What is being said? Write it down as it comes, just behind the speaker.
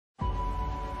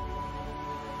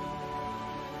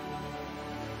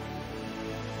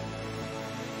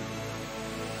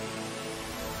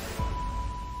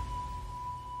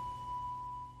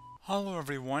Hello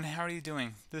everyone, how are you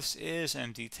doing? This is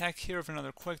MD Tech here with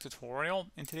another quick tutorial.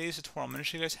 In today's tutorial, I'm going to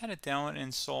show you guys how to download and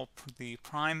install the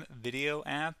Prime Video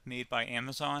app made by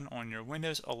Amazon on your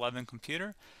Windows 11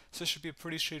 computer. So this should be a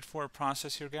pretty straightforward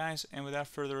process here, guys, and without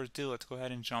further ado, let's go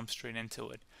ahead and jump straight into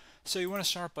it. So you want to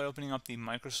start by opening up the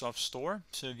Microsoft Store.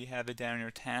 So if you have it down in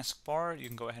your taskbar, you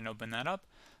can go ahead and open that up.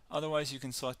 Otherwise, you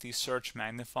can select the search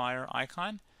magnifier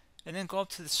icon and then go up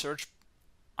to the search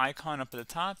icon up at the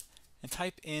top and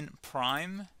type in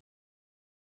Prime,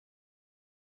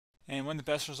 and one of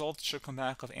the best results should come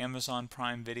back of Amazon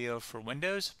Prime Video for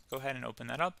Windows. Go ahead and open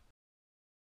that up,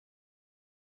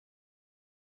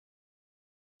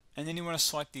 and then you want to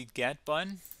select the Get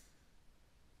button.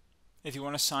 If you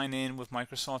want to sign in with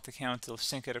Microsoft account to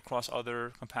sync it across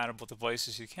other compatible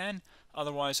devices, you can.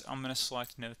 Otherwise, I'm going to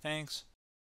select No Thanks.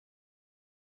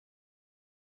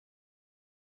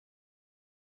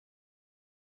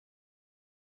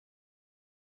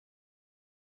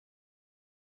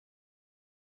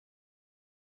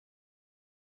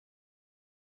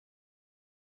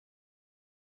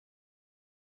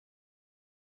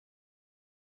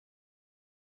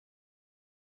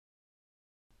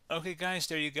 Okay guys,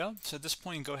 there you go. So at this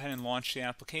point, you go ahead and launch the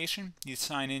application. You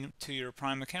sign in to your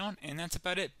Prime account, and that's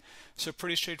about it. So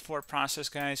pretty straightforward process,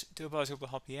 guys. I do hope I was able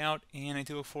to help you out, and I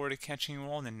do look forward to catching you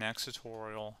all in the next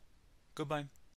tutorial. Goodbye.